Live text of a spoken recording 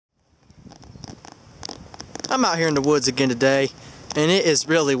I'm out here in the woods again today, and it is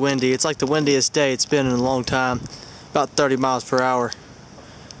really windy. It's like the windiest day it's been in a long time, about 30 miles per hour.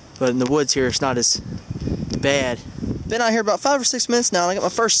 But in the woods here, it's not as bad. Been out here about 5 or 6 minutes now, and I got my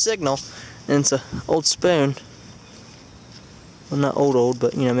first signal, and it's an old spoon. Well, not old,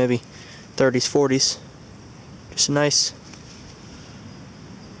 but you know, maybe 30s, 40s. Just a nice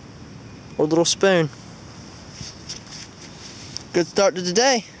old little spoon. Good start to the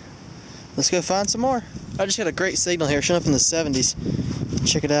day. Let's go find some more. I just got a great signal here, showing up in the 70s.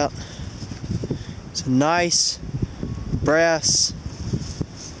 Check it out. It's a nice brass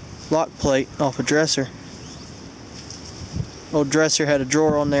lock plate off a dresser. Old dresser had a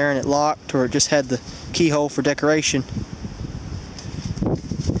drawer on there and it locked, or it just had the keyhole for decoration.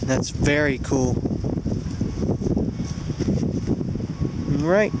 And that's very cool.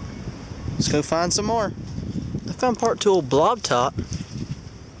 Alright, let's go find some more. I found part 2 old blob top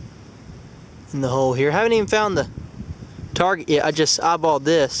in the hole here. Haven't even found the target yet. I just eyeballed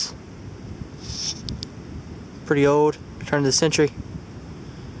this. Pretty old, turn of the century.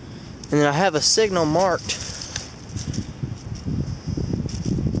 And then I have a signal marked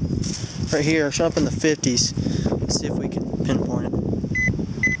right here, showing up in the 50s. Let's see if we can pinpoint it.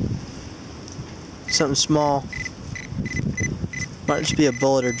 Something small. Might just be a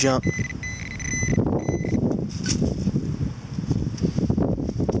bullet or junk.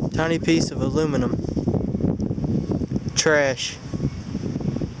 Tiny piece of aluminum. Trash.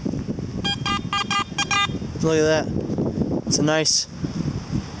 Look at that. It's a nice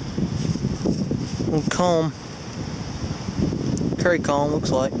little comb. Curry comb, looks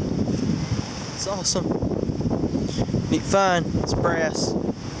like. It's awesome. Neat find. It's brass.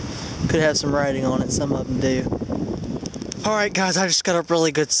 Could have some writing on it. Some of them do. Alright guys, I just got a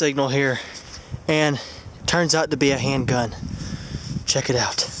really good signal here. And it turns out to be a handgun. Check it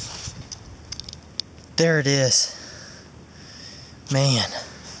out. There it is. Man.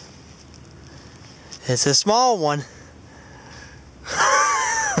 It's a small one.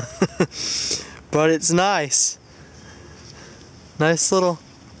 But it's nice. Nice little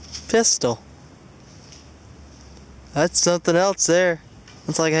pistol. That's something else there.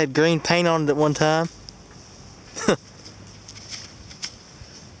 Looks like I had green paint on it at one time.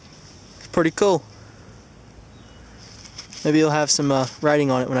 Pretty cool. Maybe you'll have some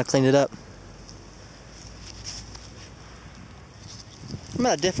writing on it when I clean it up. I'm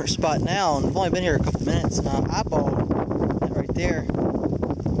at a different spot now, and I've only been here a couple minutes, and I eyeballed that right there.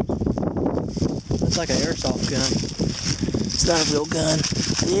 It's like an airsoft gun. It's not a real gun.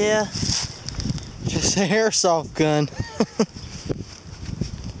 Yeah, just an airsoft gun.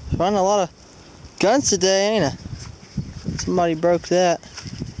 Finding a lot of guns today, ain't I? Somebody broke that.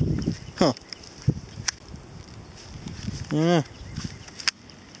 Huh. Yeah.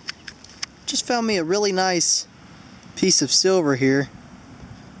 Just found me a really nice piece of silver here.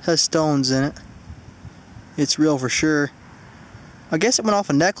 Has stones in it. It's real for sure. I guess it went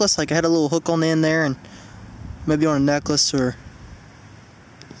off a necklace, like I had a little hook on the end there, and maybe on a necklace or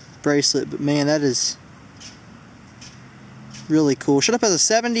bracelet, but man, that is really cool. Showed up as a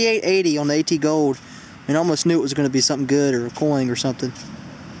 7880 on the AT Gold, and I almost knew it was going to be something good or a coin or something.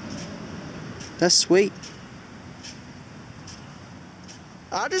 That's sweet.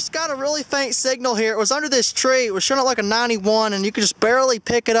 I just got a really faint signal here. It was under this tree. It was showing up like a 91, and you could just barely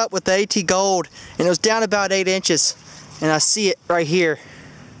pick it up with the AT Gold, and it was down about 8 inches. And I see it right here.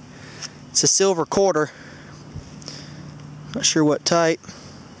 It's a silver quarter. Not sure what type.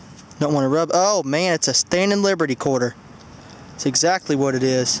 Don't want to rub. Oh man, it's a Standing Liberty quarter. It's exactly what it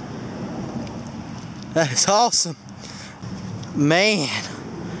is. That is awesome. Man,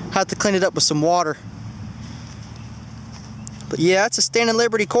 I have to clean it up with some water. But yeah, it's a Standing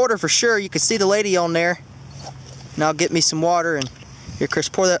Liberty quarter for sure. You can see the lady on there. Now I'll get me some water, and here, Chris,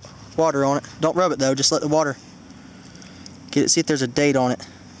 pour that water on it. Don't rub it though, just let the water get it. See if there's a date on it.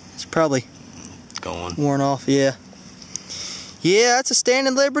 It's probably going worn off. Yeah. Yeah, that's a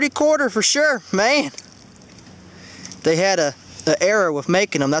Standing Liberty quarter for sure, man. They had a error with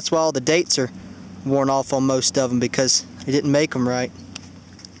making them. That's why all the dates are worn off on most of them, because they didn't make them right.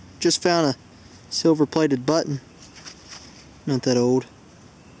 Just found a silver-plated button. Not that old.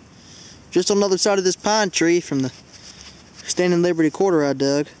 Just on the other side of this pine tree from the Standing Liberty quarter I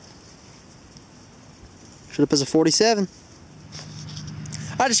dug. Showed up as a 47.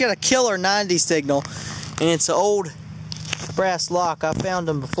 I just got a killer 90 signal, and it's an old brass lock. I found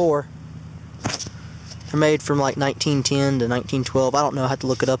them before. They're made from like 1910 to 1912. I don't know. I have to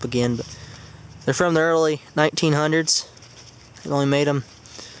look it up again, but they're from the early 1900s. They only made them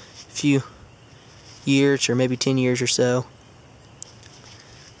a few years, or maybe 10 years or so.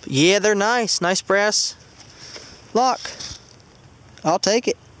 But yeah, they're nice. Nice brass lock. I'll take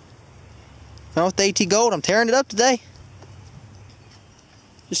it. Found with the AT gold. I'm tearing it up today.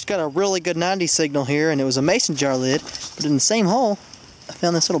 Just got a really good 90 signal here, and it was a mason jar lid, but in the same hole I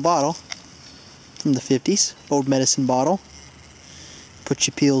found this little bottle from the 50s, old medicine bottle. Put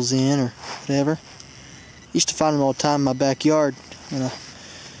your pills in or whatever. Used to find them all the time in my backyard when I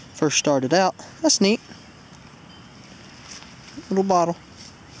first started out. That's neat. Little bottle.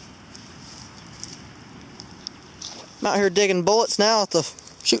 I'm out here digging bullets now at the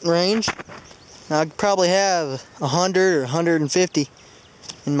shooting range. Now, I probably have 100 or 150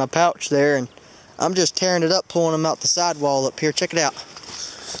 in my pouch there, and I'm just tearing it up, pulling them out the sidewall up here. Check it out.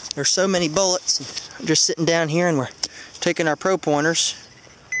 There's so many bullets. I'm just sitting down here, and we're taking our pro pointers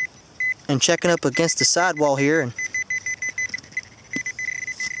and checking up against the sidewall here. And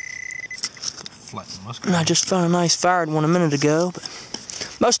I just found a nice fired one a minute ago, but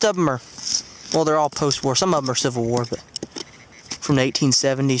most of them are, well, they're all post-war. Some of them are Civil War, but from the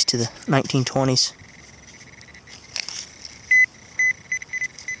 1870s to the 1920s.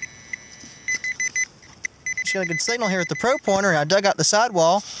 Just got a good signal here at the pro pointer, and I dug out the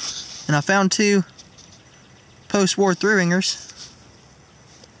sidewall, and I found two post-war three-ringers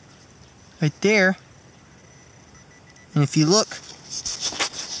right there. And if you look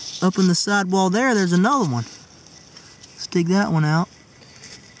up in the sidewall there's another one. Let's dig that one out.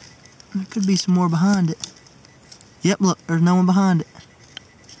 There could be some more behind it. Yep, look, there's no one behind it.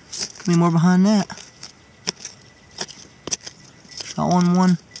 Could be more behind that. All in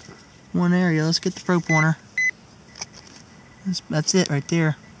one area. Let's get the pro pointer. That's it right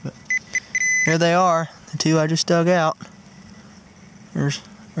there. But there they are, the two I just dug out. There's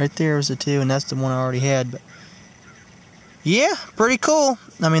right there was the two, and that's the one I already had. But yeah, pretty cool.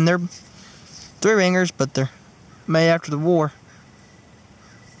 I mean, they're three ringers, but they're made after the war.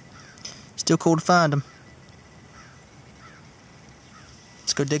 Still cool to find them.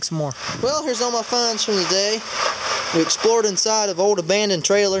 Let's go dig some more. Well, here's all my finds from the day. We explored inside of old abandoned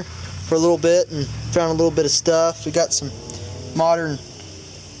trailer for a little bit and found a little bit of stuff. We got some modern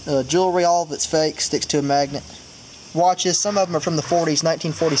jewelry, all of it's fake, sticks to a magnet. Watches, some of them are from the 40s,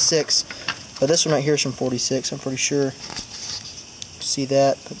 1946. But this one right here is from 46, I'm pretty sure. See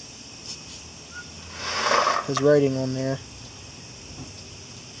that, but there's writing on there.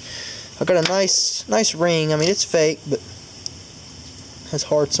 I got a nice ring. I mean, it's fake, but has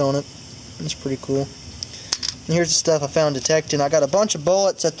hearts on it. It's pretty cool. And here's the stuff I found detecting. I got a bunch of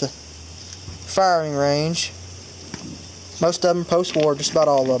bullets at the firing range. Most of them post-war, just about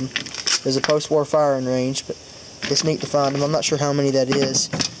all of them. There's a post-war firing range, but it's neat to find them. I'm not sure how many that is.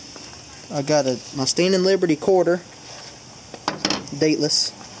 I got my Standing Liberty quarter.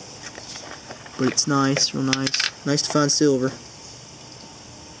 Dateless, but it's nice, real nice. Nice to find silver.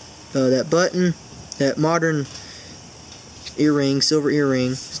 That button, that modern earring, silver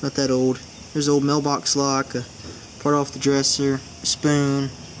earring. It's not that old. There's an old mailbox lock, a part off the dresser, a spoon,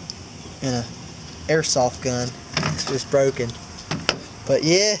 and a airsoft gun. It's just broken. But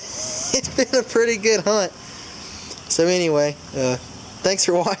yeah, it's been a pretty good hunt. So anyway, thanks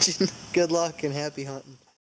for watching. Good luck and happy hunting.